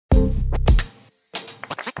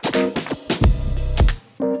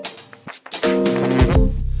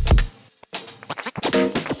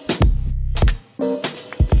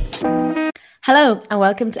Hello and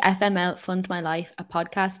welcome to FML Fund My Life, a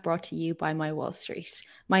podcast brought to you by My Wall Street.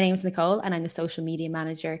 My name is Nicole and I'm the social media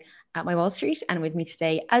manager at My Wall Street. And with me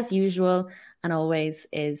today, as usual and always,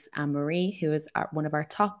 is Anne-Marie, who is one of our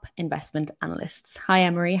top investment analysts. Hi,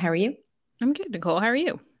 Anne-Marie. How are you? I'm good, Nicole. How are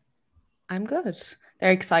you? I'm good.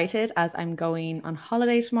 Very excited as I'm going on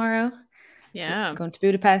holiday tomorrow. Yeah. I'm going to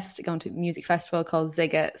Budapest, going to a music festival called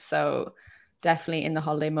Ziget. So definitely in the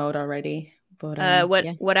holiday mode already. But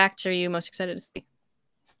what act are you most excited to see?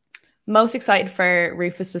 Most excited for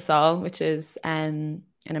Rufus Du Sol, which is an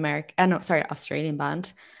Australian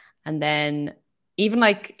band. And then even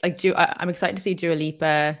I'm excited to see Dua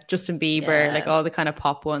Lipa, Justin Bieber, like all the kind of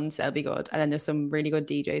pop ones. That'll be good. And then there's some really good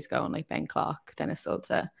DJs going, like Ben Clock, Dennis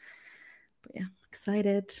Sulta. But yeah,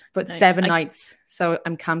 excited. But nice. 7 nights, so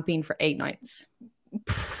I'm camping for 8 nights.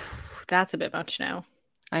 That's a bit much now.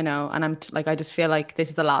 I know, and I'm I just feel like this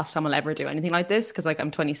is the last time I'll ever do anything like this because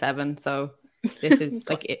I'm 27, so this is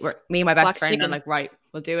me and my best friend are like, right,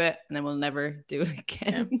 we'll do it, and then we'll never do it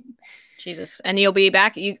again. Yeah. Jesus, and you'll be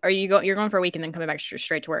back. You're going for a week and then coming back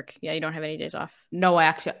straight to work. Yeah, you don't have any days off. No,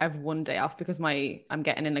 I have 1 day off because I'm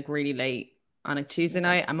getting in really late on a Tuesday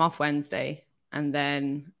night. I'm off Wednesday, and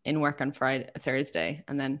then in work on Thursday,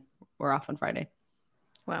 and then we're off on Friday.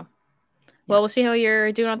 Wow. Well, we'll see how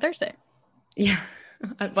you're doing on Thursday. Yeah.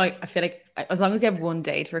 I feel like as long as you have 1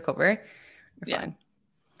 day to recover, you're fine.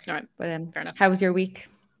 All right. But fair enough. How was your week?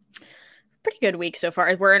 Pretty good week so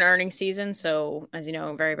far. We're in earnings season, so as you know,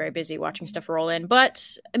 I'm very, very busy watching stuff roll in.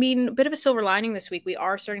 But I mean, a bit of a silver lining this week. We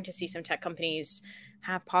are starting to see some tech companies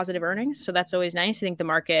have positive earnings, so that's always nice. I think the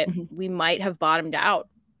market, we might have bottomed out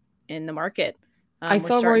in the market. I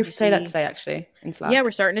saw Rory say that today, actually, in Slack. Yeah,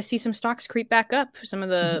 we're starting to see some stocks creep back up. Some of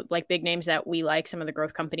the big names that we like, some of the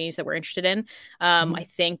growth companies that we're interested in. I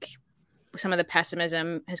think some of the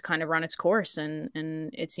pessimism has kind of run its course, and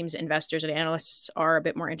it seems investors and analysts are a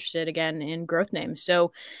bit more interested again in growth names.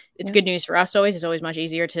 So it's good news for us always. It's always much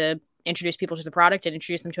easier to introduce people to the product and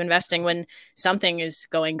introduce them to investing when something is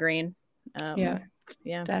going green. Yeah,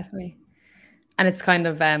 definitely. And it's kind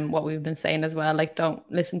of what we've been saying as well, like don't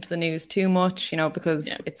listen to the news too much, because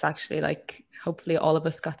it's actually like hopefully all of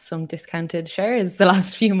us got some discounted shares the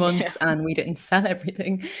last few months and we didn't sell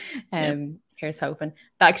everything. Here's hoping.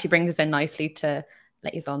 That actually brings us in nicely to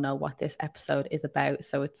let you all know what this episode is about.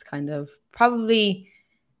 So it's kind of probably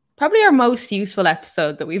our most useful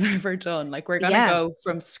episode that we've ever done. Like we're going to go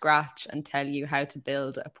from scratch and tell you how to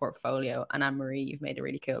build a portfolio. And Anne-Marie, you've made a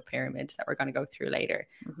really cool pyramid that we're going to go through later.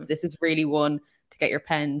 So this is really one to get your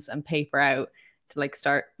pens and paper out to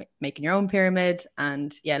start making your own pyramid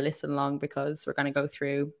and listen along because we're going to go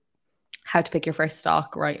through how to pick your first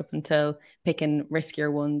stock right up until picking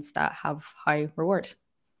riskier ones that have high reward.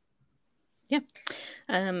 Yeah.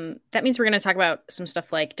 That means we're going to talk about some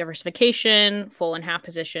stuff like diversification, full and half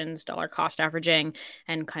positions, dollar cost averaging,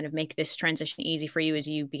 and kind of make this transition easy for you as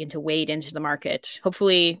you begin to wade into the market.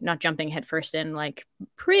 Hopefully not jumping headfirst in like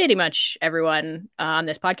pretty much everyone on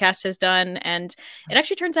this podcast has done. And it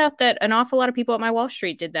actually turns out that an awful lot of people at My Wall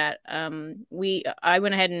Street did that. I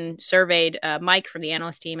went ahead and surveyed Mike from the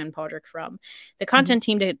analyst team and Padraig from the content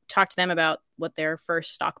team to talk to them about what their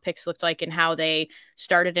first stock picks looked like and how they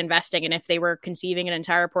started investing and if they were conceiving an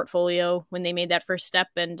entire portfolio when they made that first step.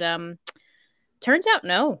 And turns out,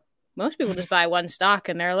 no, most people just buy one stock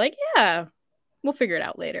and they're like, yeah, we'll figure it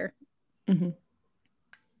out later.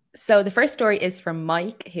 So the first story is from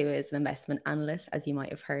Mike, who is an investment analyst, as you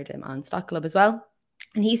might have heard him on Stock Club as well.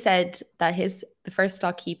 And he said that the first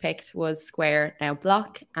stock he picked was Square, now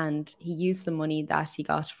Block, and he used the money that he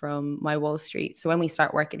got from My Wall Street. So when we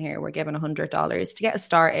start working here, we're given $100 to get us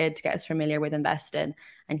started, to get us familiar with investing,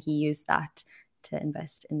 and he used that to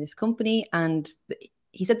invest in this company. And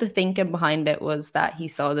he said the thinking behind it was that he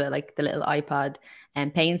saw the little iPod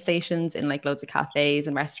and paying stations in loads of cafes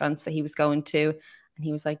and restaurants that he was going to, and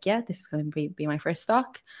he was like, yeah, this is going to be my first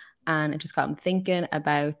stock. And it just got him thinking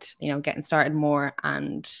about, getting started more.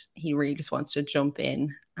 And he really just wants to jump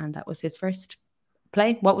in. And that was his first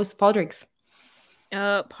play. What was Padraig's?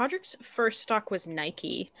 Padraig's first stock was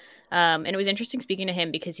Nike. And it was interesting speaking to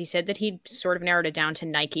him because he said that he sort of narrowed it down to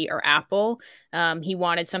Nike or Apple. He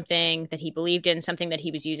wanted something that he believed in, something that he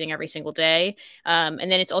was using every single day. And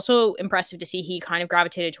then it's also impressive to see he kind of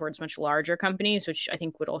gravitated towards much larger companies, which I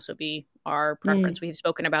think would also be our preference. We've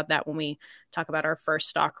spoken about that when we talk about our first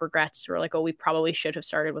stock regrets. We're like, oh, we probably should have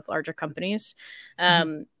started with larger companies.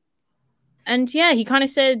 And And yeah, he kind of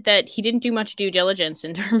said that he didn't do much due diligence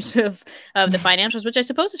in terms of the financials, which I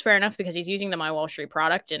suppose is fair enough because he's using the My Wall Street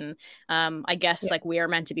product. And I guess like we are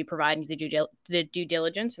meant to be providing the due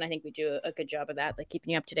diligence. And I think we do a good job of that, like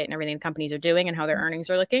keeping you up to date and everything the companies are doing and how their earnings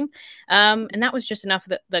are looking. And that was just enough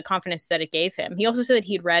of the confidence that it gave him. He also said that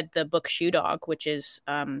he'd read the book Shoe Dog, which is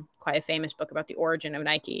quite a famous book about the origin of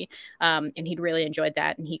Nike. And he'd really enjoyed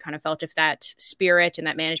that. And he kind of felt if that spirit and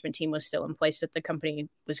that management team was still in place, that the company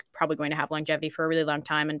was probably going to have longevity for a really long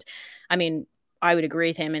time. And I mean, I would agree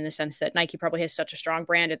with him in the sense that Nike probably has such a strong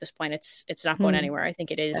brand at this point. It's not going anywhere. I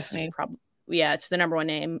think it is probably, it's the number one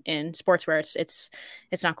name in sportswear.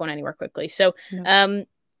 It's not going anywhere quickly. So,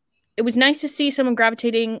 it was nice to see someone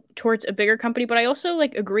gravitating towards a bigger company, but I also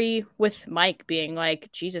like agree with Mike being like,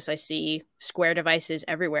 Jesus, I see Square devices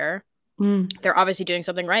everywhere. They're obviously doing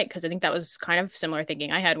something right. Cause I think that was kind of similar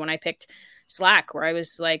thinking I had when I picked Slack, where I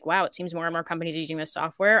was like, wow, it seems more and more companies are using this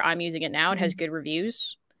software. I'm using it now. It has good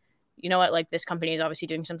reviews. You know what? Like this company is obviously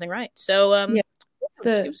doing something right. So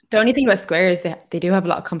the only thing about Square is they do have a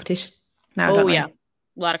lot of competition now. Oh yeah. A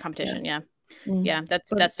lot of competition. Yeah. Yeah,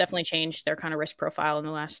 that's definitely changed their kind of risk profile in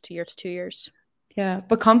the last 2 years. Yeah,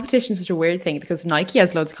 but competition is such a weird thing because Nike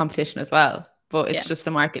has loads of competition as well, but it's just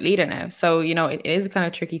the market leader now. So, you know, it is a kind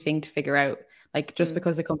of tricky thing to figure out. Like just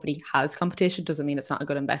because the company has competition doesn't mean it's not a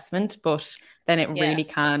good investment, but then it really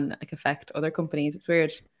can like affect other companies. It's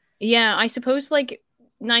weird. Yeah, I suppose like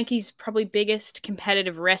Nike's probably biggest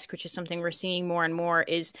competitive risk, which is something we're seeing more and more,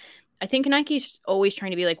 is I think Nike's always trying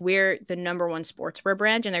to be like, we're the number one sportswear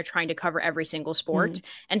brand, and they're trying to cover every single sport.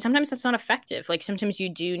 And sometimes that's not effective. Like sometimes you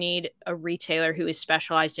do need a retailer who is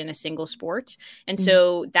specialized in a single sport. And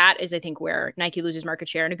so that is, I think, where Nike loses market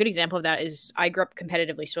share. And a good example of that is I grew up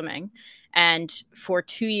competitively swimming. And for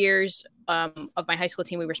 2 years of my high school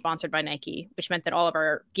team, we were sponsored by Nike, which meant that all of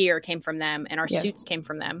our gear came from them and our suits came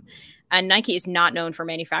from them. And Nike is not known for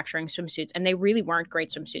manufacturing swimsuits, and they really weren't great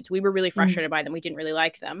swimsuits. We were really frustrated by them. We didn't really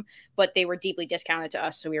like them, but they were deeply discounted to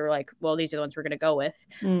us. So we were like, well, these are the ones we're going to go with.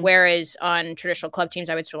 Whereas on traditional club teams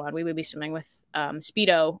I would swim on, we would be swimming with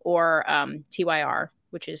Speedo or TYR,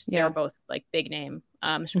 which is, they're both like big name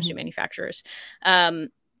swimsuit manufacturers.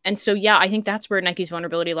 And so, yeah, I think that's where Nike's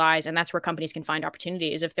vulnerability lies. And that's where companies can find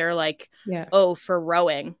opportunities. If they're like, oh, for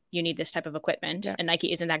rowing, you need this type of equipment. And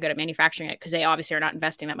Nike isn't that good at manufacturing it because they obviously are not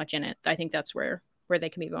investing that much in it. I think that's where they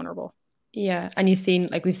can be vulnerable. Yeah. And we've seen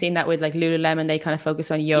that with like Lululemon. They kind of focus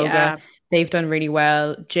on yoga. They've done really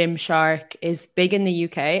well. Gymshark is big in the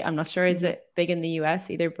UK. I'm not sure is it big in the US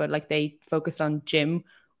either, but like they focus on gym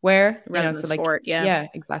wear. Rather than so sport, like, yeah,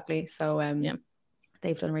 exactly. So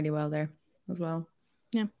they've done really well there as well.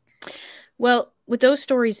 Yeah. Well, with those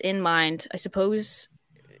stories in mind, I suppose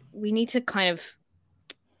we need to kind of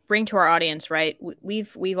bring to our audience, right?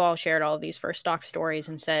 We've all shared all of these first stock stories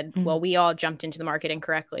and said, well, we all jumped into the market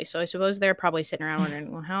incorrectly. So I suppose they're probably sitting around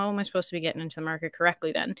wondering, well, how am I supposed to be getting into the market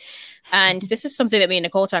correctly then? And this is something that me and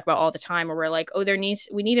Nicole talk about all the time, where we're like, oh,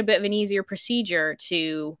 we need a bit of an easier procedure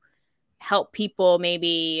to help people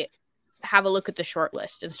maybe have a look at the short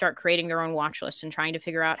list and start creating their own watch list and trying to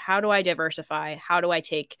figure out, how do I diversify? How do I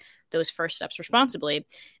take those first steps responsibly?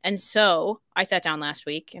 And so I sat down last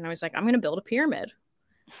week and I was like, I'm going to build a pyramid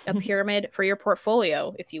for your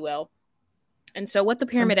portfolio, if you will. And so what the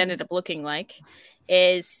pyramid ended up looking like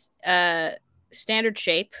is standard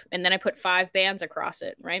shape. And then I put 5 bands across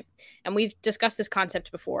it. Right. And we've discussed this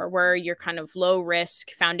concept before, where you're kind of low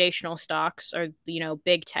risk foundational stocks or,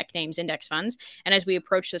 big tech names, index funds. And as we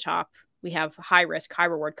approach the top, we have high risk, high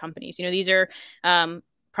reward companies. These are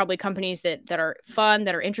probably companies that are fun,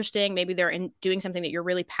 that are interesting. Maybe they're doing something that you're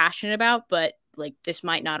really passionate about, but like this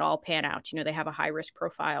might not all pan out. They have a high risk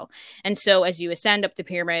profile. And so as you ascend up the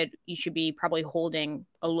pyramid, you should be probably holding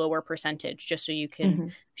a lower percentage just so you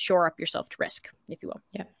can shore up yourself to risk, if you will.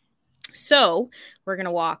 Yeah. So we're going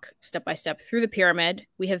to walk step by step through the pyramid.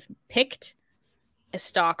 We have picked a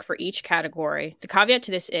stock for each category. The caveat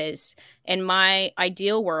to this is, in my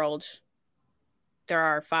ideal world, there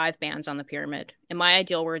are 5 bands on the pyramid. In my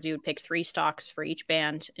ideal world, you would pick 3 stocks for each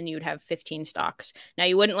band and you would have 15 stocks. Now,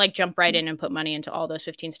 you wouldn't like jump right in and put money into all those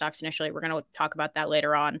 15 stocks initially. We're going to talk about that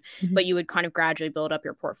later on, but you would kind of gradually build up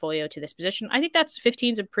your portfolio to this position. I think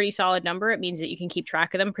 15 is a pretty solid number. It means that you can keep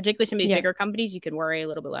track of them, particularly some of these bigger companies you can worry a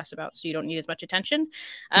little bit less about, so you don't need as much attention.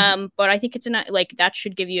 But I think it's that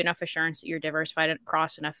should give you enough assurance that you're diversified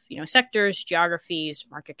across enough, sectors, geographies,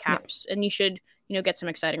 market caps, and you should get some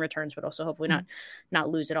exciting returns, but also hopefully not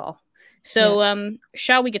lose it all. So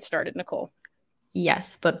shall we get started, Nicole?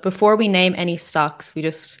 Yes, but before we name any stocks, we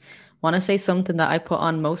just want to say something that I put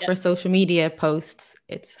on most for social media posts,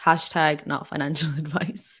 it's hashtag not financial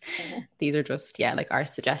advice. These are just, like our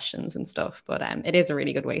suggestions and stuff. But it is a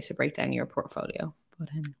really good way to break down your portfolio. But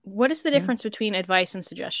what is the difference between advice and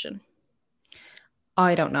suggestion?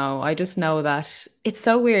 I don't know. I just know that it's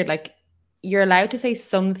so weird. Like, you're allowed to say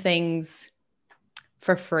some things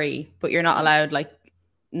for free, but you're not allowed, like,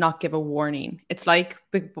 not give a warning. It's like,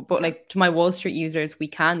 but like to my Wall Street users, we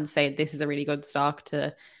can say this is a really good stock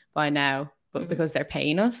to buy now, but because they're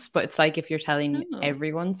paying us. But it's like if you're telling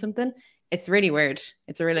everyone something, it's really weird.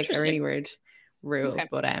 It's a really weird rule. Okay.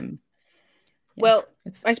 But well,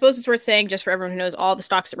 I suppose it's worth saying, just for everyone who knows, all the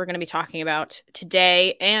stocks that we're going to be talking about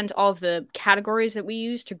today and all of the categories that we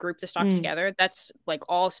use to group the stocks together, that's like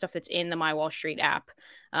all stuff that's in the My Wall Street app.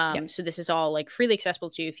 So this is all like freely accessible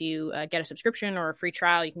to you. If you get a subscription or a free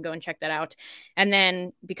trial, you can go and check that out. And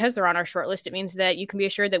then because they're on our short list, it means that you can be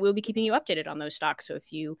assured that we'll be keeping you updated on those stocks. So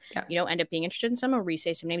if you, end up being interested in some, or we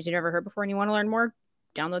say some names you've never heard before and you want to learn more,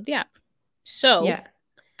 download the app. So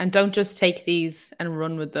and don't just take these and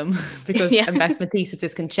run with them, because investment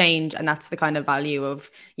theses can change. And that's the kind of value of,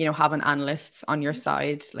 having analysts on your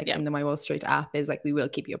side, like in the My Wall Street app, is like, we will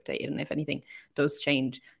keep you updated. And if anything does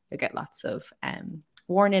change, you'll get lots of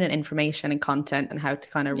warning and information and content and how to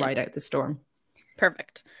kind of ride out the storm.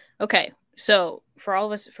 Perfect. Okay. So for all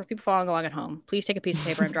of us, for people following along at home, please take a piece of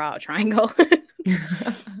paper and draw out a triangle.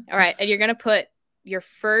 All right. And you're going to put your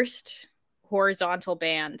first horizontal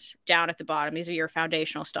band down at the bottom. These are your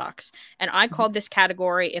foundational stocks. And I called this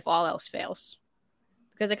category if all else fails,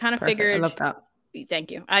 because I kind of figured, I love that.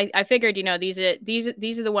 Thank you. I figured, these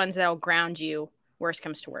are the ones that'll ground you worst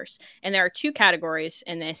comes to worst. And there are two categories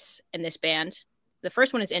in this band. The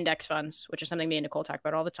first one is index funds, which is something me and Nicole talk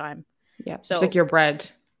about all the time. Yeah. So it's like your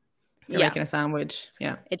bread. You're making a sandwich.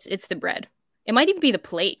 Yeah. It's the bread. It might even be the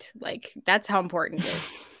plate. Like, that's how important it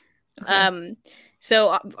is. Okay.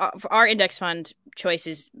 So our index fund choice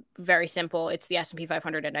is very simple. It's the S&P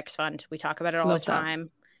 500 index fund. We talk about it all the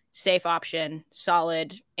time. Safe option,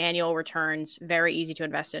 solid annual returns, very easy to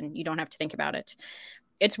invest in. You don't have to think about it.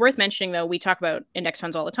 It's worth mentioning, though, we talk about index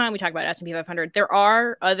funds all the time. We talk about S&P 500. There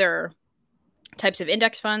are other types of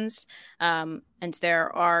index funds, and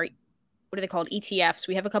there are, what are they called? ETFs.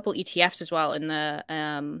 We have a couple ETFs as well in the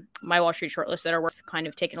My Wall Street shortlist that are worth kind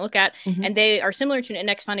of taking a look at. And they are similar to an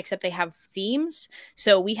index fund, except they have themes.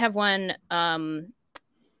 So we have one that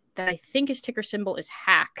I think his ticker symbol is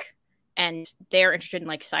HACK, and they're interested in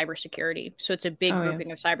like cybersecurity. So it's a big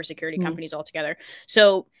grouping of cybersecurity companies all together.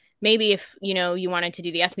 So maybe if, you wanted to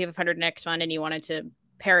do the S&P 500 index fund and you wanted to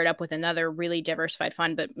pair it up with another really diversified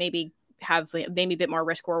fund, but maybe have a bit more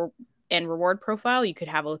risk and reward profile, you could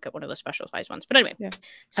have a look at one of those specialized ones. But anyway,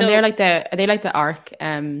 so and are they like the ARK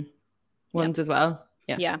ones as well?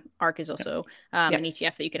 Yeah, ARK is also an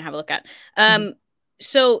ETF that you can have a look at.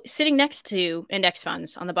 So sitting next to index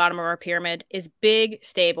funds on the bottom of our pyramid is big,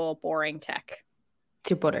 stable, boring tech. It's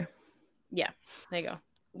your butter. Yeah, there you go.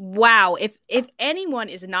 Wow, if anyone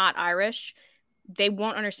is not Irish, they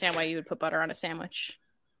won't understand why you would put butter on a sandwich.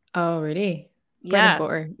 Oh, really? Bread and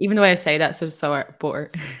butter. Even the way I say that, so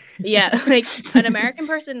butter. Yeah, like an American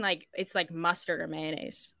person, like it's like mustard or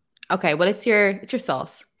mayonnaise. Okay, well, it's your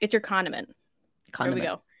sauce. It's your condiment. There we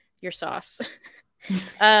go. Your sauce.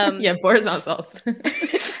 Yeah, butter's not a sauce.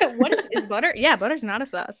 What is butter? Yeah, butter's not a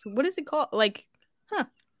sauce. What is it called? Like, I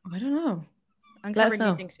don't know. Uncovering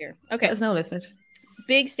new things here. Okay, let us know, listeners.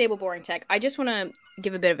 Big, stable, boring tech. I just want to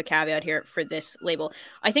give a bit of a caveat here for this label.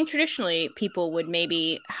 I think traditionally people would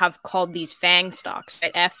maybe have called these FANG stocks,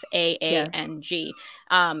 right? FAANG.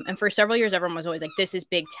 And for several years, everyone was always like, this is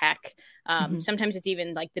big tech. Sometimes it's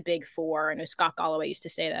even like the big four. I know Scott Galloway used to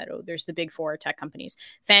say that. Oh, there's the big four tech companies.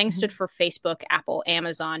 FANG stood for Facebook, Apple,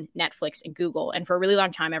 Amazon, Netflix, and Google. And for a really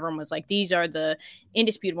long time, everyone was like, these are the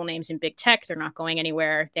indisputable names in big tech. They're not going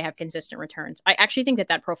anywhere. They have consistent returns. I actually think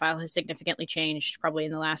that profile has significantly changed probably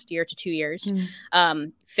in the last year to 2 years.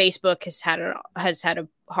 Facebook has had a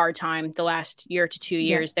hard time the last year to 2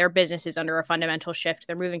 years. Their business is under a fundamental shift.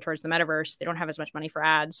 They're moving towards the metaverse. They don't have as much money for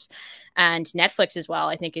ads. And Netflix as well,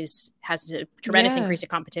 I think has a tremendous increase of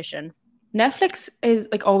competition. Netflix is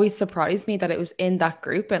like always surprised me that it was in that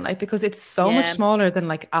group, and like because it's so much smaller than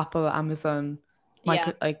like Apple, Amazon,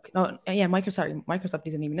 Microsoft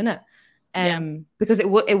isn't even in it. Because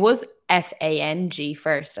it was FANG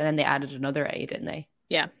first, and then they added another A, didn't they?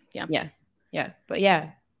 Yeah. But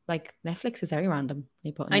like Netflix is very random.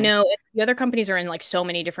 I know the other companies are in like so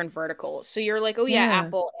many different verticals. So you're like,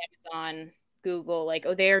 Apple, Amazon, Google, like,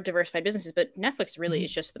 they're diversified businesses, but Netflix really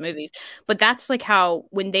is just the movies. But that's like how,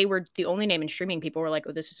 when they were the only name in streaming, people were like,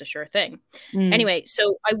 oh, this is a sure thing. Anyway,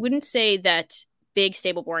 so I wouldn't say that big,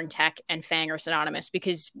 stable, boring tech and FAANG are synonymous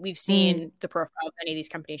because we've seen the profile of many of these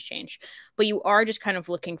companies change. But you are just kind of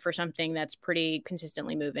looking for something that's pretty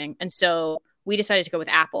consistently moving. And so we decided to go with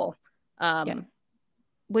Apple,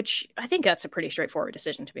 which I think that's a pretty straightforward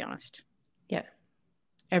decision, to be honest. Yeah.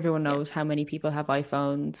 Everyone knows how many people have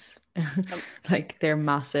iPhones. Like, they're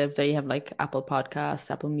massive. They have like Apple Podcasts,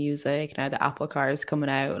 Apple Music. Now the Apple Car is coming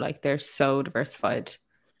out. Like, they're so diversified.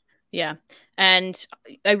 Yeah. And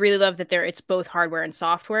I really love that it's both hardware, and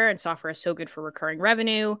software is so good for recurring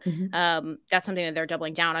revenue. That's something that they're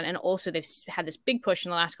doubling down on. And also they've had this big push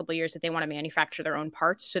in the last couple of years that they want to manufacture their own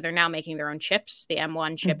parts. So they're now making their own chips, the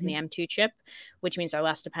M1 chip and the M2 chip, which means they're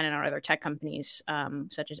less dependent on other tech companies,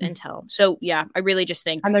 such as Intel. So yeah, I really just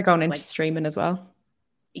think. And they're going into streaming as well.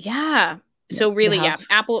 Yeah. So really,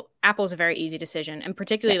 Apple's a very easy decision. And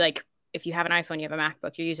particularly like if you have an iPhone, you have a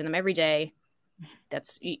MacBook, you're using them every day.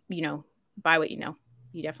 That's, buy what you know.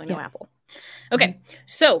 You definitely know Apple. Okay.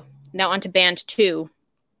 So now on to band 2.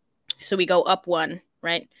 So we go up 1,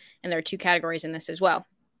 right? And there are 2 categories in this as well.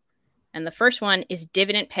 And the first one is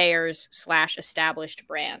dividend payers / established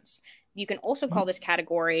brands. You can also call this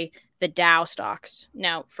category the Dow stocks.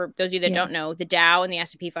 Now, for those of you that don't know, the Dow and the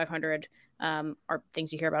S&P 500 are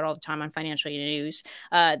things you hear about all the time on financial news.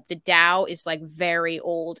 The Dow is like very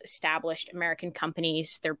old, established American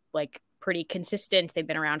companies. They're like pretty consistent. They've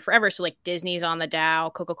been around forever. So like Disney's on the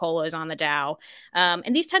Dow, Coca-Cola is on the Dow.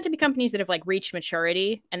 And these tend to be companies that have like reached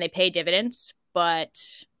maturity and they pay dividends, but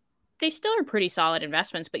they still are pretty solid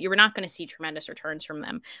investments, but you're not going to see tremendous returns from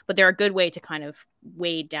them. But they're a good way to kind of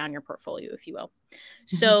weigh down your portfolio, if you will.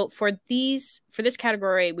 So for this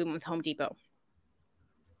category, we went with Home Depot.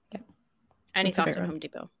 Any thoughts on Home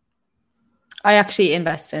Depot? I actually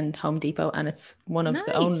invest in Home Depot, and it's one of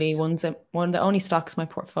the only stocks in my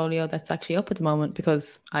portfolio that's actually up at the moment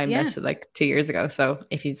because I invested like 2 years ago. So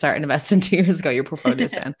if you start investing 2 years ago, your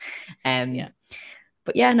portfolio's down.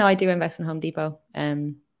 But no, I do invest in Home Depot.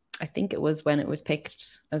 I think it was when it was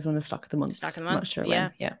picked as one of the stock of the month. I'm not sure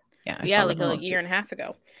when. Yeah, like a year and a half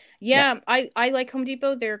ago. I like Home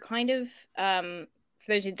Depot. They're kind of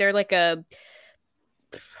they're like a.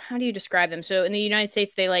 How do you describe them? So in the United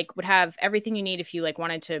States, they like would have everything you need if you like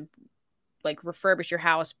wanted to like refurbish your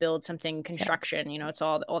house, build something, construction, it's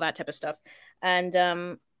all that type of stuff. And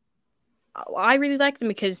I really like them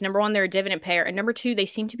because number 1, they're a dividend payer. And number 2, they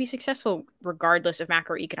seem to be successful regardless of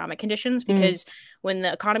macroeconomic conditions, because when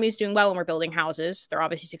the economy is doing well and we're building houses, they're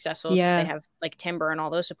obviously successful because they have like timber and all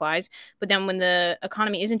those supplies. But then when the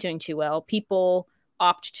economy isn't doing too well, people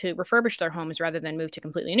opt to refurbish their homes rather than move to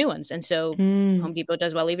completely new ones. And so Home Depot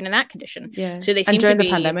does well even in that condition. So they seem during the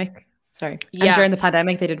pandemic. And during the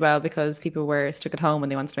pandemic, they did well because people were stuck at home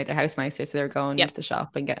and they wanted to make their house nicer. So they were going into the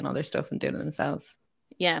shop and getting all their stuff and doing it themselves.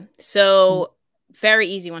 So very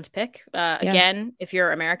easy one to pick. Again, if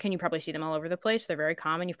you're American, you probably see them all over the place. They're very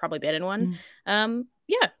common. You've probably been in one. So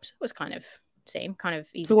it was kind of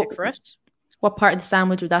easy pick for us. What part of the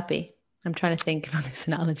sandwich would that be? I'm trying to think about this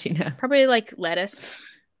analogy now. Probably like lettuce.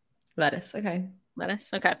 Okay.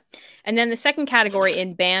 Lettuce, okay. And then the second category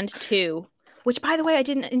in band 2, which, by the way, I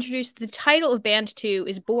didn't introduce. The title of band 2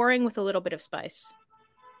 is Boring with a Little Bit of Spice.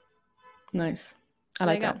 Nice. I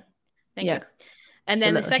like that. Thank you. And just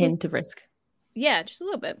then the second hint of risk. Yeah, just a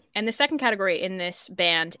little bit. And the second category in this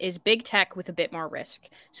band is big tech with a bit more risk.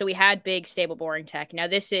 So we had big, stable, boring tech. Now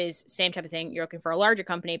this is same type of thing. You're looking for a larger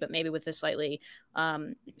company, but maybe with a slightly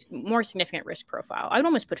more significant risk profile. I would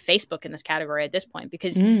almost put Facebook in this category at this point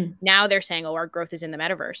because now they're saying, our growth is in the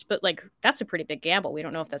metaverse. But like that's a pretty big gamble. We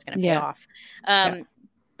don't know if that's going to pay off.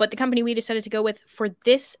 But the company we decided to go with for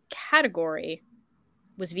this category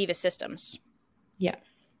was Veeva Systems. Yeah.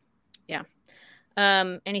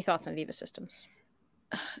 Any thoughts on Veeva Systems?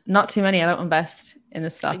 Not too many. I don't invest in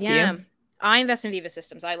this stock. Do you? I invest in Veeva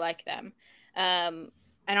Systems. I like them. And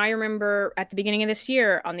I remember at the beginning of this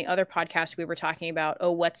year on the other podcast, we were talking about,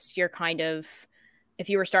 what's your kind of, if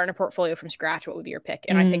you were starting a portfolio from scratch, what would be your pick?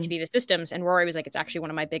 And I picked Veeva Systems, and Rory was like, it's actually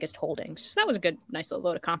one of my biggest holdings. So that was a good, nice little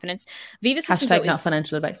vote of confidence. Veeva Systems # not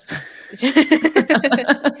financial advice.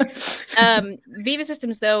 Veeva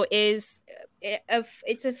Systems, though, is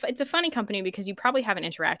it's a funny company because you probably haven't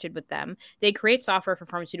interacted with them. They create software for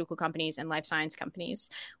pharmaceutical companies and life science companies,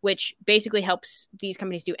 which basically helps these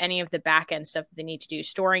companies do any of the back end stuff that they need to do,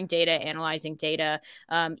 storing data, analyzing data,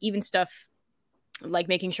 even stuff like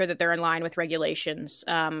making sure that they're in line with regulations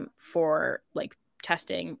for like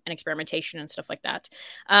testing and experimentation and stuff like that.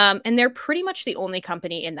 And they're pretty much the only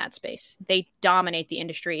company in that space. They dominate the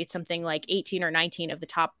industry. It's something like 18 or 19 of the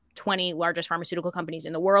top 20 largest pharmaceutical companies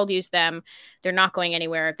in the world use them. They're not going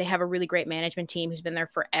anywhere. They have a really great management team who's been there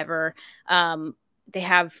forever. They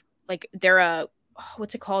have they're a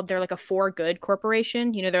what's it called? They're like a for good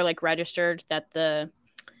corporation. You know, they're like registered that the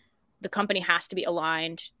company has to be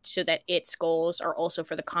aligned so that its goals are also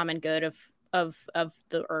for the common good of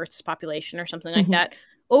the Earth's population or something like that.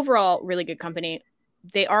 Overall, really good company.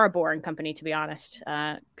 They are a boring company, to be honest,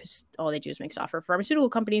 because all they do is make software for pharmaceutical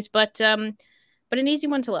companies, but an easy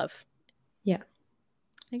one to love. Yeah.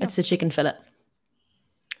 It's the chicken fillet.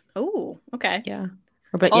 Oh, okay. Yeah.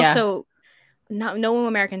 But also, no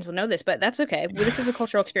Americans will know this, but that's okay. Well, this is a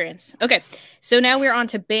cultural experience. Okay, so now we're on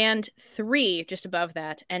to band 3, just above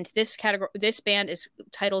that, and this band is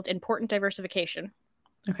titled "Important Diversification."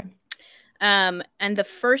 Okay. And the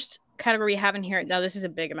first category we have in here, now this is a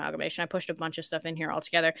big amalgamation. I pushed a bunch of stuff in here all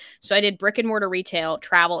together. So I did brick and mortar retail,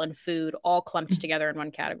 travel, and food all clumped together in one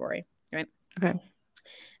category, right? Okay.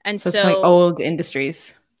 And so it's kind of like old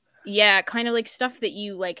industries. Yeah, kind of like stuff that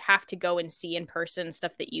you like have to go and see in person,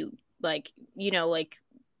 stuff that you like, like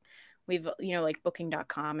we've, like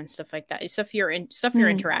booking.com and stuff like that. It's stuff you're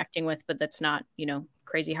interacting with, but that's not,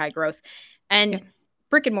 crazy high growth. And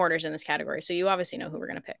brick and mortars in this category. So you obviously know who we're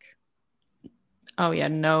going to pick. Oh yeah,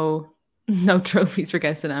 no trophies for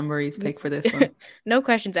guessing Anne-Marie's pick for this one. No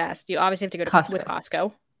questions asked. You obviously have to go with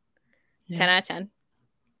Costco. Yeah. 10 out of 10.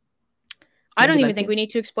 I don't even think we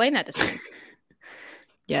need to explain that to someone.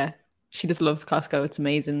 Yeah, she just loves Costco. It's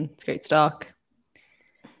amazing. It's great stock.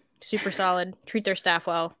 Super solid. Treat their staff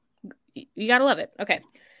well. You gotta love it. Okay.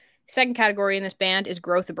 Second category in this band is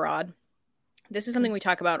growth abroad. This is something we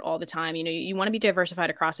talk about all the time. You want to be diversified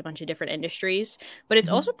across a bunch of different industries, but it's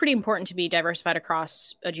also pretty important to be diversified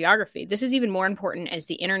across a geography. This is even more important as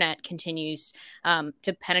the internet continues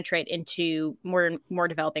to penetrate into more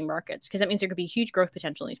developing markets, because that means there could be huge growth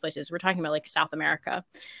potential in these places. We're talking about like South America.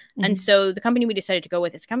 And so the company we decided to go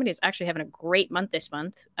with, this company is actually having a great month this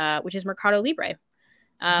month, which is Mercado Libre.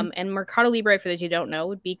 And Mercado Libre, for those who don't know,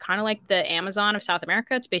 would be kind of like the Amazon of South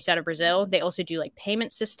America. It's based out of Brazil. They also do like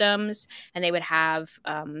payment systems, and they would have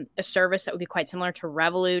a service that would be quite similar to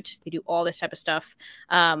Revolut. They do all this type of stuff.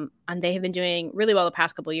 And they have been doing really well the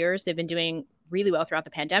past couple of years. They've been doing really well throughout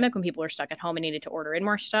the pandemic when people were stuck at home and needed to order in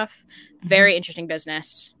more stuff. Very interesting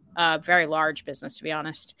business, very large business, to be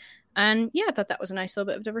honest. And yeah, I thought that was a nice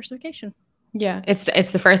little bit of diversification. Yeah,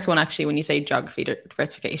 it's the first one actually. When you say geography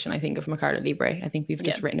diversification, I think of Mercado Libre. I think we've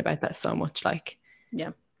just written about that so much.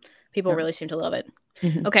 People really seem to love it.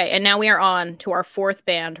 Okay, and now we are on to our fourth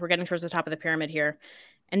band. We're getting towards the top of the pyramid here,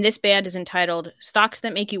 and this band is entitled "Stocks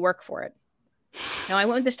That Make You Work for It." Now, I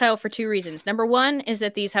went with this title for two reasons. Number one is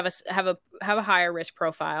that these have a higher risk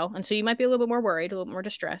profile, and so you might be a little bit more worried, a little bit more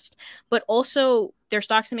distressed. But also, they're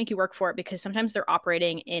stocks that make you work for it because sometimes they're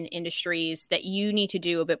operating in industries that you need to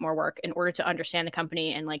do a bit more work in order to understand the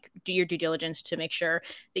company and like do your due diligence to make sure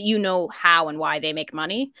that you know how and why they make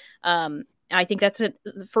money. I think that's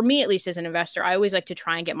for me, at least as an investor, I always like to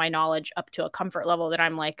try and get my knowledge up to a comfort level that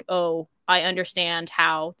I'm like, oh, I understand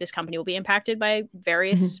how this company will be impacted by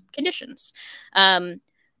various conditions.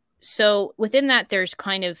 So within that, there's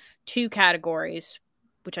kind of two categories,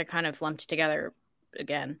 which I kind of lumped together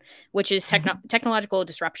again, which is technological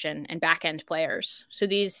disruption and back-end players. So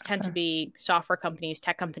these tend to be software companies,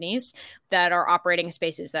 tech companies that are operating in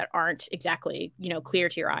spaces that aren't exactly, clear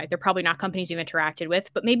to your eye. They're probably not companies you've interacted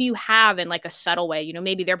with, but maybe you have in like a subtle way,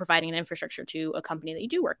 maybe they're providing an infrastructure to a company that you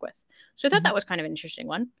do work with. So I thought that was kind of an interesting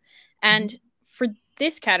one. And for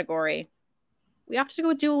this category, we opted to go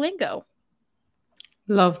with Duolingo.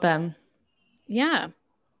 Love them. Yeah.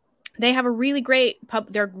 They have a really great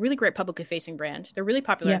they're a really great publicly facing brand. They're really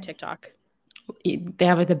popular on TikTok. They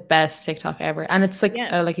have like the best TikTok ever. And it's like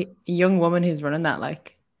a young woman who's running that.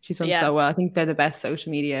 Like she's done so well. I think they're the best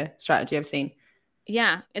social media strategy I've seen.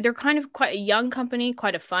 Yeah. And they're kind of quite a young company,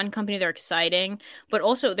 quite a fun company. They're exciting, but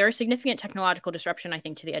also they're a significant technological disruption, I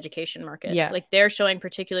think, to the education market. Yeah. Like they're showing,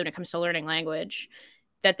 particularly when it comes to learning language,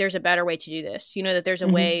 that there's a better way to do this. That there's a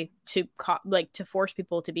way to to force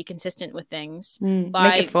people to be consistent with things.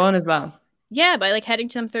 Make it fun as well. Yeah, by like heading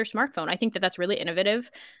to them with their smartphone. I think that that's really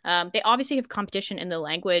innovative. They obviously have competition in the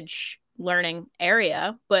language learning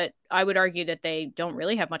area, but I would argue that they don't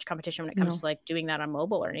really have much competition when it comes to like doing that on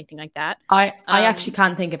mobile or anything like that. I actually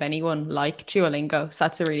can't think of anyone like Duolingo, so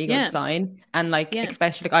that's a really good sign. And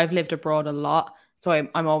especially I've lived abroad a lot, so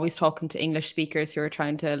I'm always talking to English speakers who are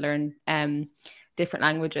trying to learn different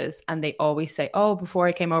languages, and they always say, oh, before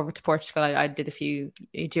I came over to Portugal, I did a few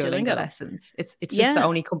Duolingo lessons. It's just the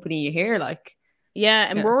only company you hear like.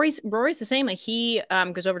 Yeah, and Rory's the same. Like he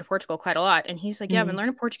goes over to Portugal quite a lot, and he's like, I've been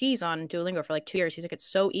learning Portuguese on Duolingo for like 2 years. He's like, it's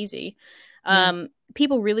so easy.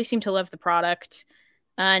 People really seem to love the product,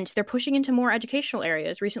 and they're pushing into more educational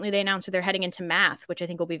areas. Recently, they announced that they're heading into math, which I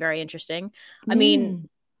think will be very interesting. I mean,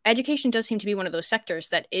 education does seem to be one of those sectors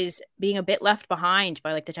that is being a bit left behind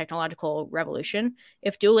by like the technological revolution.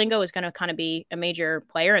 If Duolingo is going to kind of be a major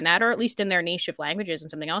player in that, or at least in their niche of languages and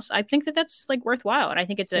something else, I think that that's like worthwhile. And I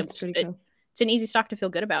think it's really cool. It's an easy stock to feel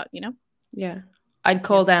good about, you know? Yeah. I'd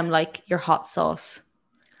call them like your hot sauce.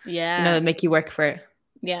 Yeah. You know, make you work for it.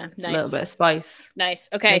 Yeah. It's a little bit of spice. Nice.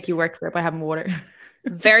 Okay. Make you work for it by having water.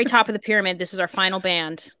 Very top of the pyramid. This is our final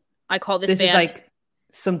band. I call this band. This is like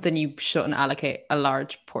something you shouldn't allocate a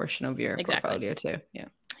large portion of your portfolio to. Yeah.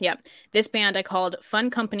 Yeah. This band I called Fun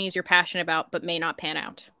Companies You're Passionate About But May Not Pan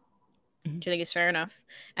Out. Do you think it's fair enough?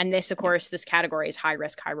 And this, of course, this category is high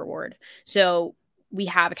risk, high reward. So we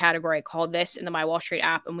have a category called this in the My Wall Street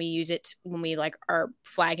app, and we use it when we like are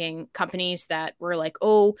flagging companies that we're like,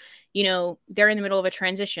 oh, you know, they're in the middle of a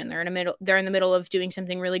transition. They're in the middle of doing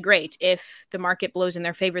something really great. If the market blows in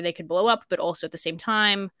their favor, they could blow up, but also at the same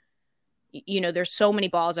time, you know, there's so many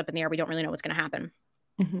balls up in the air. We don't really know what's going to happen.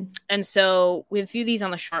 And so we have a few of these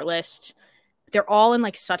on the short list. They're all in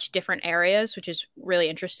like such different areas, which is really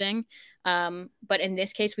interesting. But in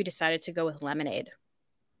this case, we decided to go with Lemonade.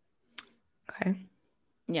 Okay.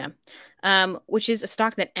 Yeah. Which is a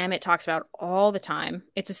stock that Emmett talks about all the time.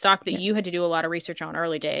 It's a stock that you had to do a lot of research on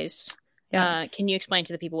early days. Yeah. Can you explain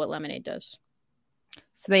to the people what Lemonade does?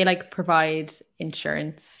 So they like provide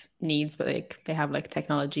insurance needs, but like they have like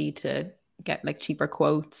technology to get like cheaper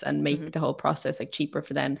quotes and make the whole process like cheaper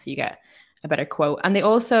for them, so you get a better quote. And they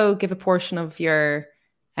also give a portion of your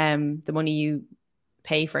the money you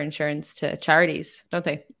pay for insurance to charities, don't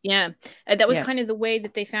they? Yeah. That was kind of the way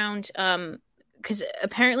that they found because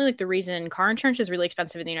apparently like the reason car insurance is really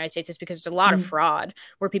expensive in the United States is because there's a lot of fraud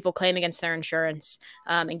where people claim against their insurance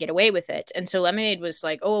and get away with it. And so Lemonade was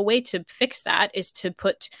like, oh, a way to fix that is to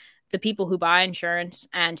put the people who buy insurance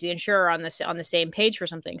and the insurer on the same page for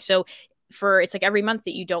something. So it's like every month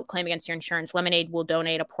that you don't claim against your insurance, Lemonade will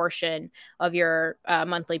donate a portion of your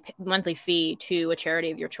monthly fee to a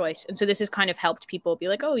charity of your choice. And so this has kind of helped people be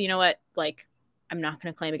like, oh, you know what, like I'm not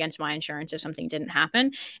going to claim against my insurance if something didn't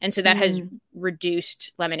happen. And so that has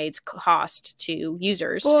reduced Lemonade's cost to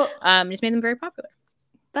users. Well, it's made them very popular.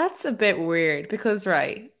 That's a bit weird because,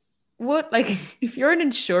 right, what, like, if you're an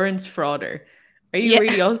insurance frauder, are you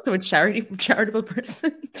really also a charitable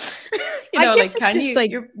person? You know, like, can you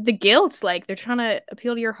like the guilt? Like, they're trying to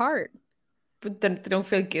appeal to your heart, but then they don't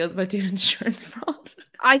feel guilt about doing insurance fraud.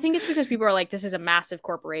 I think it's because people are like, this is a massive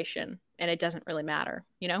corporation, and it doesn't really matter.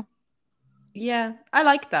 You know? Yeah, I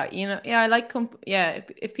like that. You know, yeah, I like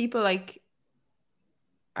if people like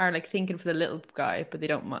are like thinking for the little guy, but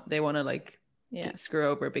they want to like screw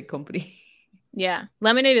over a big company. Yeah.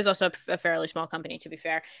 Lemonade is also a fairly small company, to be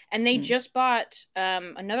fair. And they just bought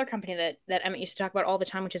another company that Emmett used to talk about all the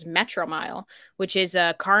time, which is Metromile, which is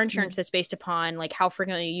a car insurance that's based upon like how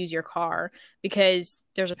frequently you use your car, because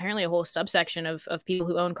there's apparently a whole subsection of people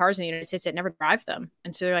who own cars in the United States that never drive them.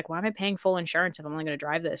 And so they're like, why am I paying full insurance if I'm only going to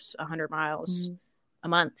drive this 100 miles a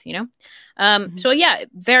month, you know? So yeah,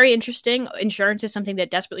 very interesting. Insurance is something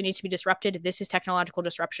that desperately needs to be disrupted. This is technological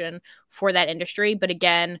disruption for that industry. But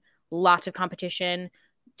again, lots of competition.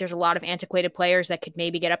 There's a lot of antiquated players that could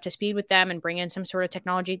maybe get up to speed with them and bring in some sort of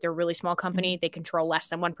technology. They're a really small company. They control less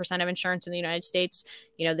than 1% of insurance in the United States.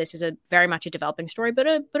 You know, this is very much a developing story, but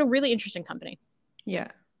a really interesting company. Yeah.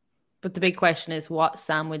 But the big question is, what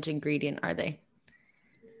sandwich ingredient are they?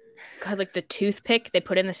 God, like the toothpick they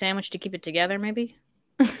put in the sandwich to keep it together, maybe?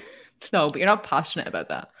 No, but you're not passionate about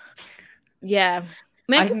that. Yeah.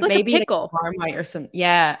 Maybe a pickle. Like Marmite or some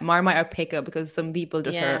Marmite or pickle, because some people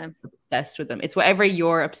just are obsessed with them. It's whatever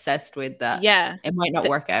you're obsessed with that it might not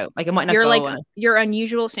work out. Like it might not go like your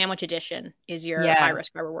unusual sandwich edition is your high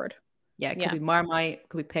risk, high reward. Yeah, it could be Marmite, it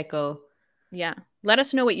could be pickle. Yeah. Let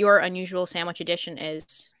us know what your unusual sandwich edition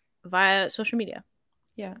is via social media.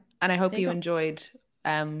 Yeah. And I hope you enjoyed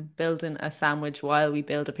building a sandwich while we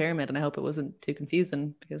build a pyramid, and I hope it wasn't too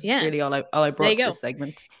confusing, because it's really all I brought to this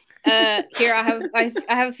segment. Here I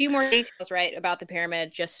have a few more details right about the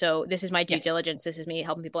pyramid, just so this is my due diligence. This is me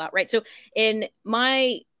helping people out, right? So in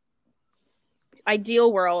my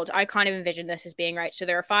ideal world, I kind of envision this as being right. So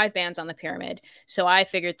there are 5 bands on the pyramid. So I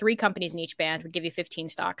figured 3 companies in each band would give you 15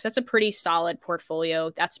 stocks. That's a pretty solid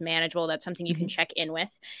portfolio. That's manageable. That's something you can check in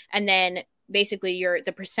with. And then basically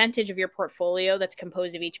the percentage of your portfolio that's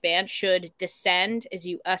composed of each band should descend as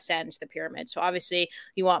you ascend the pyramid. So obviously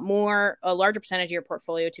you want a larger percentage of your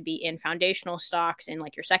portfolio to be in foundational stocks in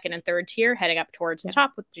like your second and third tier, heading up towards the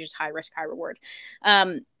top, which is high risk, high reward.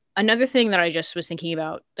 Another thing that I just was thinking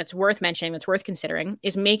about that's worth mentioning, that's worth considering,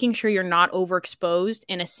 is making sure you're not overexposed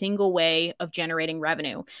in a single way of generating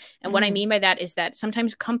revenue. And what I mean by that is that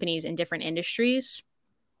sometimes companies in different industries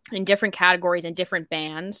in different categories and different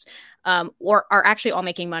bands, or are actually all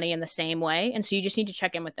making money in the same way. And so you just need to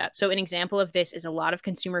check in with that. So an example of this is a lot of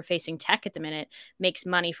consumer facing tech at the minute makes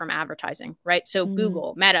money from advertising, right? So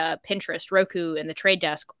Google, Meta, Pinterest, Roku, and the Trade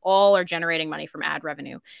Desk all are generating money from ad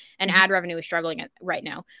revenue, and ad revenue is struggling right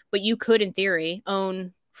now. But you could, in theory,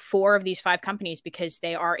 own 4 of these 5 companies because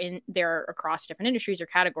they're across different industries or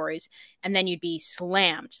categories, and then you'd be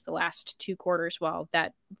slammed the last 2 quarters while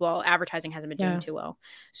advertising hasn't been doing too well.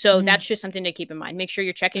 So that's just something to keep in mind. Make sure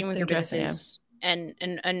you're checking with your businesses and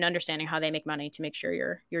understanding how they make money to make sure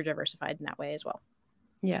you're diversified in that way as well.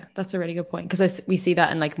 Yeah, that's a really good point, because we see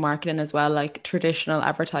that in like marketing as well. Like traditional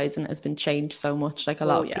advertising has been changed so much. Like a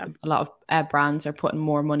lot of brands are putting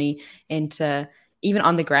more money into even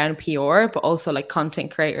on the ground PR, but also like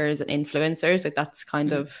content creators and influencers. Like that's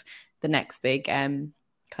kind of the next big kind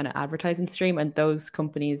of advertising stream. And those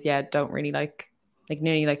companies, don't really they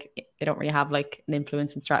don't really have like an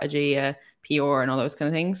influence and strategy, PR and all those kind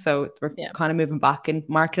of things. So we're kind of moving back in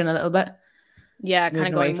marketing a little bit. Yeah, kind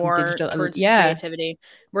of going more digital, towards creativity.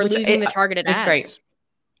 We're losing the targeted ads. It's great.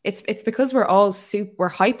 It's because we're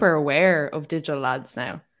hyper aware of digital ads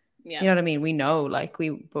now. Yeah. You know what I mean? We know,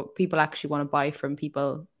 but people actually want to buy from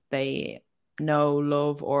people they know,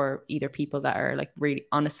 love, or either people that are like really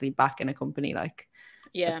honestly backing a company. Like,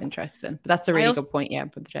 that's interesting. But that's a really good point. Yeah,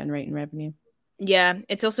 but generating revenue. Yeah,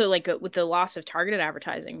 it's also like with the loss of targeted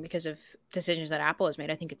advertising because of decisions that Apple has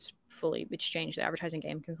made. I think it's changed the advertising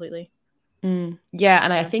game completely. Yeah,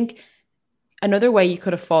 and I think another way you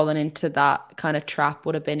could have fallen into that kind of trap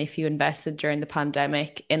would have been if you invested during the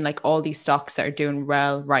pandemic in like all these stocks that are doing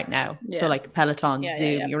well right now. Yeah. So like Peloton,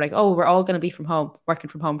 Zoom, you're like, oh, we're all going to be working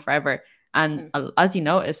from home forever. And as you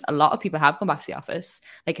notice, a lot of people have gone back to the office.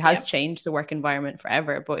 Like it has changed the work environment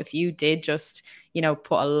forever. But if you did just,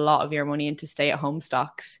 put a lot of your money into stay-at-home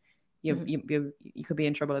stocks, you could be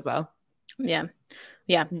in trouble as well. Yeah.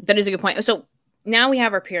 Yeah, that is a good point. So now we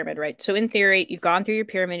have our pyramid, right? So in theory, you've gone through your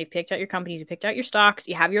pyramid, you've picked out your companies, you picked out your stocks,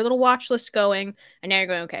 you have your little watch list going, and now you're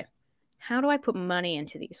going, okay, how do I put money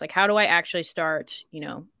into these? Like, how do I actually start,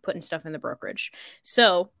 putting stuff in the brokerage?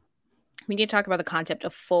 So we need to talk about the concept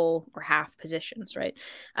of full or half positions, right?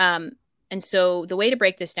 And so the way to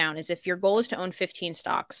break this down is if your goal is to own 15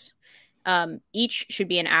 stocks, each should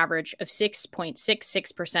be an average of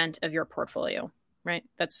 6.66% of your portfolio. Right?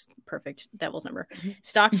 That's perfect. Devil's number.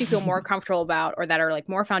 Stocks you feel more comfortable about or that are like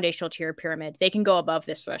more foundational to your pyramid, they can go above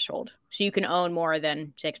this threshold. So you can own more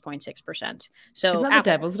than 6.6%. So is that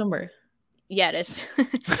the devil's number? Yeah, it is.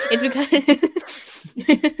 It's because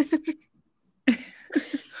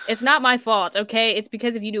it's not my fault. Okay. It's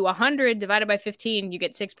because if you do 100 divided by 15, you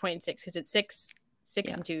get 6.6 because it's 6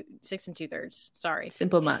 and 2/3. Sorry.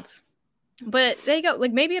 Simple maths. But there you go.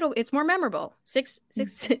 Like maybe it's more memorable.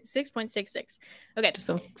 6.66. Okay. Just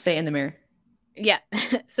don't say it in the mirror. Yeah.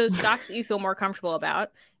 So stocks that you feel more comfortable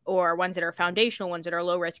about, or ones that are foundational, ones that are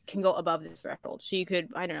low risk, can go above this threshold. So you could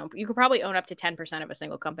probably own up to 10% of a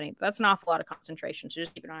single company, but that's an awful lot of concentration. So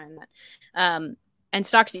just keep an eye on that. And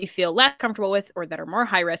stocks that you feel less comfortable with or that are more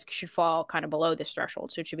high risk should fall kind of below this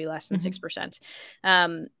threshold. So it should be less than 6%.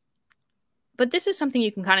 But this is something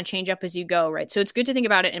you can kind of change up as you go, right? So it's good to think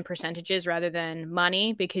about it in percentages rather than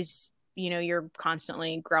money because, you're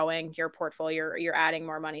constantly growing your portfolio, you're adding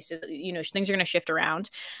more money. So, things are going to shift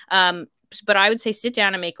around. But I would say sit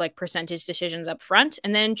down and make like percentage decisions up front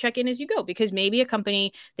and then check in as you go, because maybe a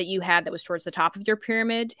company that you had that was towards the top of your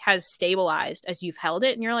pyramid has stabilized as you've held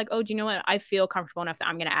it. And you're like, oh, do you know what? I feel comfortable enough that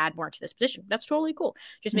I'm going to add more to this position. That's totally cool.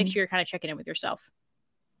 Just make sure you're kind of checking in with yourself.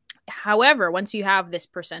 However, once you have this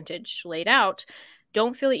percentage laid out,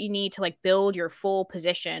 don't feel that you need to like build your full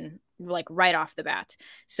position like right off the bat.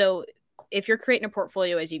 So if you're creating a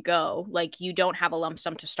portfolio as you go, like you don't have a lump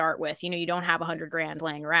sum to start with, you don't have $100,000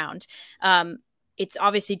 laying around. It's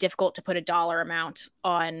obviously difficult to put a dollar amount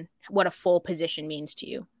on what a full position means to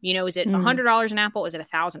you. Is it $100 an apple? Is it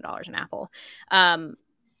 $1,000 an apple?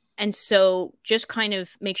 And so just kind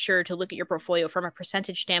of make sure to look at your portfolio from a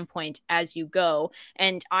percentage standpoint as you go.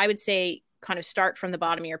 And I would say kind of start from the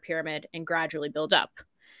bottom of your pyramid and gradually build up.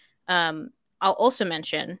 I'll also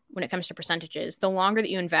mention when it comes to percentages, the longer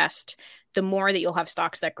that you invest, the more that you'll have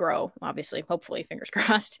stocks that grow, obviously, hopefully, fingers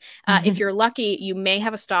crossed. If you're lucky, you may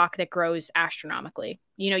have a stock that grows astronomically.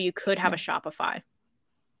 You could have a Shopify.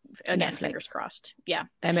 Again, Netflix. Fingers crossed. Yeah.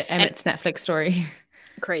 Emmett's Netflix story.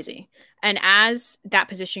 Crazy. And as that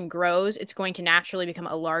position grows, it's going to naturally become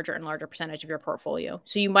a larger and larger percentage of your portfolio.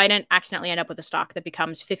 So you mightn't accidentally end up with a stock that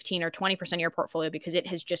becomes 15 or 20% of your portfolio because it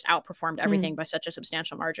has just outperformed everything by such a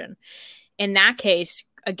substantial margin. In that case,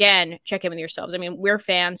 again, check in with yourselves. I mean, we're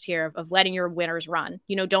fans here of letting your winners run.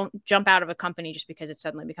 You know, don't jump out of a company just because it's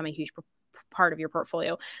suddenly become a huge part of your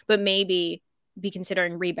portfolio, but maybe be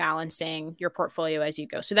considering rebalancing your portfolio as you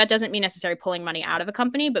go. So that doesn't mean necessarily pulling money out of a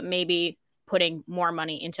company, but maybe putting more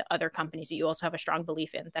money into other companies that you also have a strong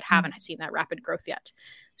belief in that haven't seen that rapid growth yet.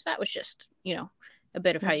 So that was just, you know, a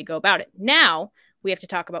bit of how you go about it. Now we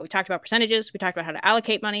talked about percentages. We talked about how to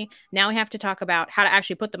allocate money. Now we have to talk about how to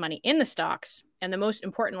actually put the money in the stocks. And the most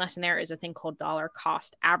important lesson there is a thing called dollar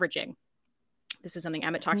cost averaging. This is something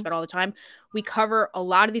Emmett talks about all the time. We cover a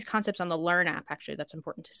lot of these concepts on the Learn app. Actually, that's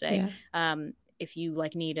important to say. Yeah. If you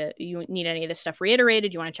need any of this stuff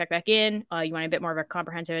reiterated, you want to check back in, you want a bit more of a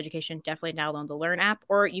comprehensive education, definitely download the Learn app,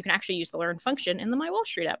 or you can actually use the Learn function in the My Wall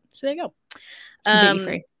Street app. So there you go. Completely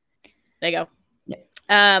free. There you go.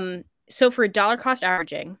 Yeah. So for dollar cost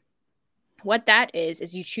averaging, what that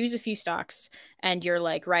is you choose a few stocks and you're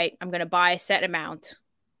like, right, I'm going to buy a set amount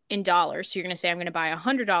in dollars. So you're going to say, I'm going to buy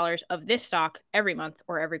 $100 of this stock every month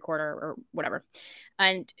or every quarter or whatever.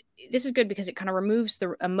 And this is good because it kind of removes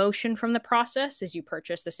the emotion from the process as you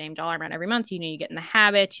purchase the same dollar amount every month. You know, you get in the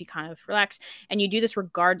habit, you kind of relax, and you do this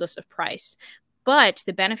regardless of price. But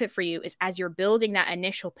the benefit for you is as you're building that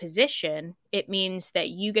initial position, it means that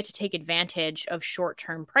you get to take advantage of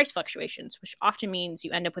short-term price fluctuations, which often means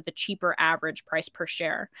you end up with a cheaper average price per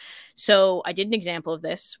share. So I did an example of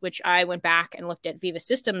this, which I went back and looked at Veeva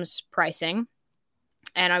Systems pricing.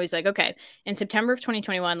 And I was like, okay, in September of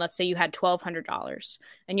 2021, let's say you had $1,200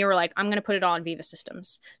 and you were like, I'm going to put it all in Veeva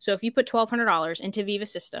Systems. So if you put $1,200 into Veeva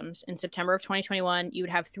Systems in September of 2021, you would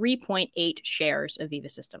have 3.8 shares of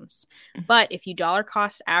Veeva Systems. But if you dollar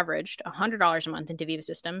cost averaged $100 a month into Veeva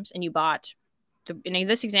Systems and you bought, in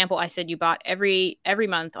this example, I said you bought every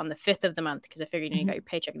month on the 5th of the month because I figured you got your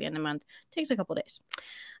paycheck at the end of the month. It takes a couple of days.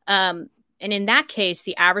 And in that case,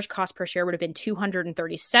 the average cost per share would have been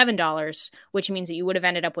 $237, which means that you would have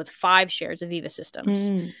ended up with 5 shares of Veeva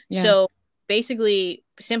Systems. Yeah. So basically,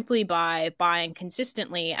 simply by buying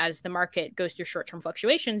consistently as the market goes through short-term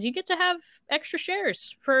fluctuations, you get to have extra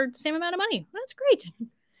shares for the same amount of money. That's great.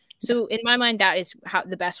 So in my mind, that is how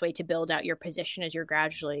the best way to build out your position as you're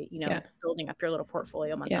gradually, building up your little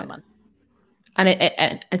portfolio month on month.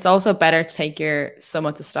 And it's also better to take your sum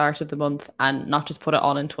at the start of the month and not just put it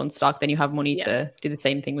all into one stock. Then you have money to do the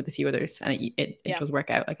same thing with a few others, and it does work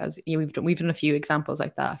out. Like we've done a few examples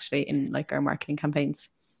like that actually in like our marketing campaigns.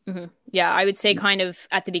 Mm-hmm. Yeah, I would say kind of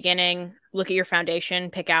at the beginning, look at your foundation,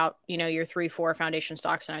 pick out your 3-4 foundation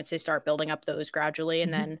stocks, and I'd say start building up those gradually,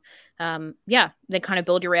 and then then kind of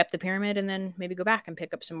build your way up the pyramid, and then maybe go back and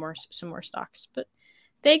pick up some more stocks, but.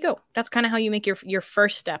 There you go. That's kind of how you make your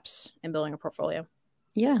first steps in building a portfolio.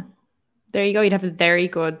 Yeah. There you go. You'd have a very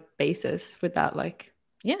good basis with that. Like,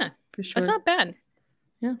 yeah, for sure. That's not bad.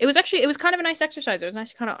 Yeah. It was kind of a nice exercise. It was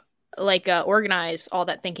nice to kind of like organize all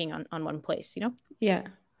that thinking on one place, Yeah.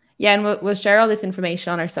 Yeah. And we'll share all this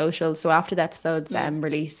information on our socials. So after the episode's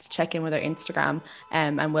released, check in with our Instagram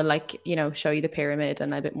and we'll show you the pyramid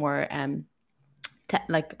and a bit more, a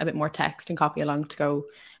bit more text and copy along to go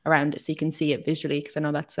around it so you can see it visually, because I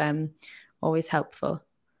know that's always helpful.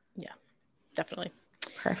 Yeah, definitely.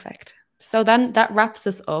 Perfect. So then that wraps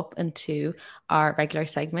us up into our regular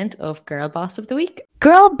segment of Girl Boss of the Week.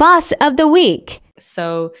 Girl Boss of the Week.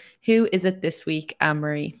 So who is it this week,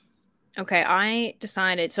 Anne-Marie? Okay, I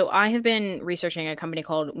decided. So I have been researching a company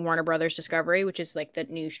called Warner Brothers Discovery, which is like the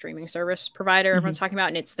new streaming service provider everyone's talking about.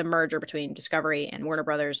 And it's the merger between Discovery and Warner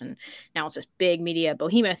Brothers. And now it's this big media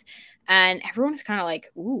behemoth. And everyone is kind of like,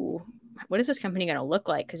 ooh, what is this company going to look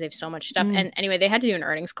like? Because they have so much stuff. And anyway, they had to do an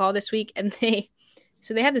earnings call this week. And they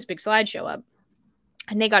had this big slideshow up.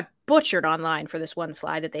 And they got butchered online for this one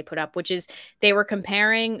slide that they put up, which is they were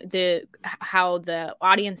comparing how the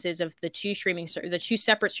audiences of the two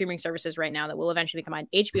separate streaming services right now that will eventually become on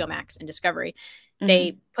HBO Max and Discovery.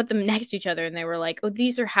 They put them next to each other and they were like, oh,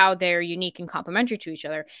 these are how they're unique and complementary to each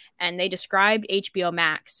other. And they described HBO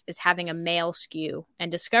Max as having a male skew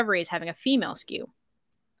and Discovery as having a female skew.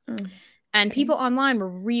 And people online were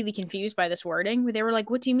really confused by this wording. They were like,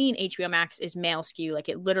 what do you mean HBO Max is male skew? Like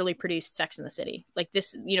it literally produced Sex and the City. Like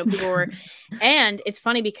this, people were, and it's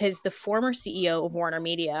funny because the former CEO of Warner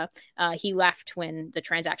Media, he left when the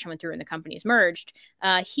transaction went through and the companies merged.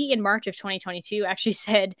 He in March of 2022 actually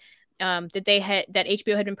said, that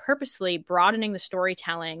HBO had been purposely broadening the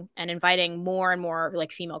storytelling and inviting more and more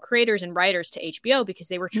like female creators and writers to HBO because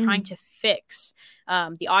they were trying to fix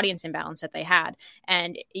the audience imbalance that they had.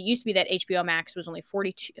 And it used to be that HBO Max was only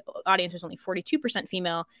 42%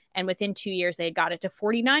 female, and within 2 years they had got it to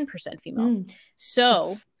 49% female. So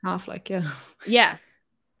it's half, like, yeah.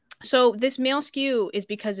 So this male skew is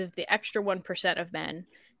because of the extra 1% of men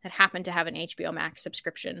that happen to have an HBO Max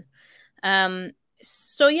subscription.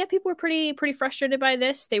 So yeah, people were pretty frustrated by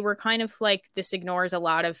this. They were kind of like, this ignores a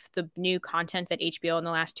lot of the new content that HBO in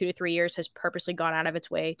the last 2 to 3 years has purposely gone out of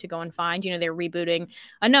its way to go and find. You know, they're rebooting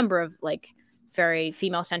a number of like very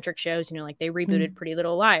female centric shows. You know, like they rebooted Pretty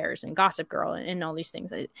Little Liars and Gossip Girl and all these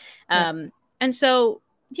things. And so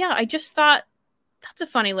yeah, I just thought that's a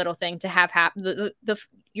funny little thing to have happen.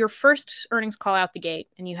 Your first earnings call out the gate,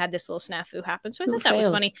 and you had this little snafu happen. So I thought that was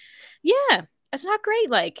funny. Yeah, it's not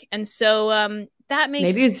great. Like, and so that makes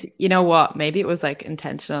maybe it's, you know what? Maybe it was like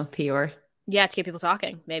intentional PR. Yeah, to get people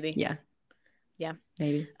talking. Maybe. Yeah.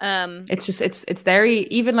 Maybe. It's just it's very,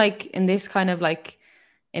 even like in this kind of like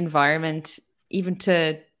environment, even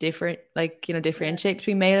to different, like, you know, differentiate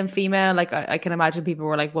between male and female. Like I can imagine people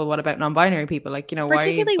were like, well, what about non-binary people? Like, you know,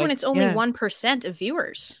 particularly why when it's only 1% of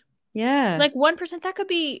viewers. Yeah. Like 1%, that could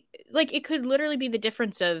be like, it could literally be the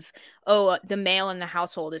difference of, oh, the male in the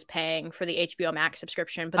household is paying for the HBO Max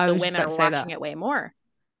subscription, but the women are watching it way more.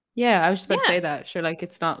 Yeah, I was just about to say that. Sure, like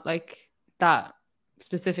it's not like that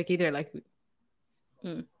specific either. Like,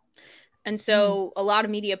 and so a lot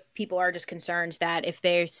of media people are just concerned that if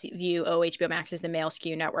they view HBO Max as the male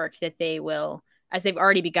skew network, that they will, as they've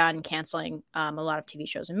already begun canceling a lot of TV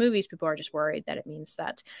shows and movies, people are just worried that it means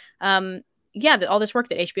that that all this work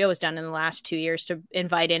that HBO has done in the last 2 years to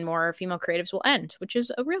invite in more female creatives will end, which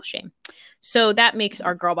is a real shame. So that makes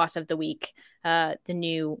our Girl Boss of the Week the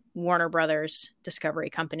new Warner Brothers Discovery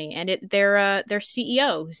Company, and their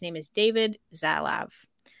CEO, whose name is David Zalav.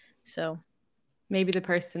 So maybe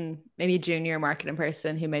maybe a junior marketing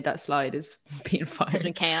person who made that slide is being fired. Has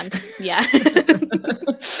been canned. Yeah.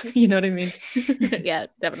 You know what I mean? Yeah,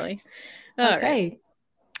 definitely. Okay. Right.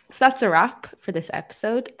 So that's a wrap for this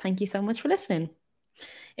episode. Thank you so much for listening.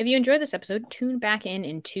 If you enjoyed this episode, tune back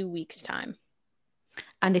in 2 weeks' time.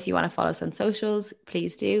 And if you want to follow us on socials,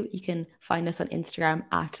 please do. You can find us on Instagram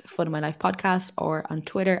at Fun of My Life Podcast, or on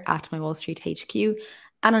Twitter at My Wall Street HQ,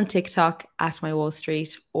 and on TikTok at My Wall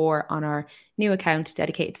Street, or on our new account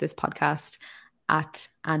dedicated to this podcast at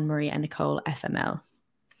Anne Marie and Nicole FML.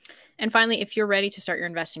 And finally, if you're ready to start your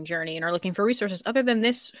investing journey and are looking for resources other than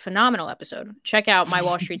this phenomenal episode, check out My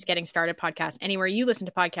Wall Street's Getting Started podcast anywhere you listen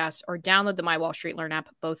to podcasts, or download the My Wall Street Learn app.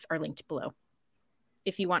 Both are linked below.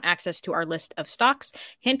 If you want access to our list of stocks,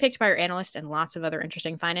 handpicked by our analyst, and lots of other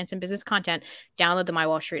interesting finance and business content, download the My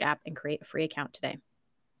Wall Street app and create a free account today.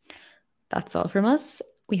 That's all from us.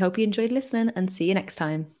 We hope you enjoyed listening, and see you next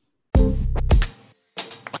time.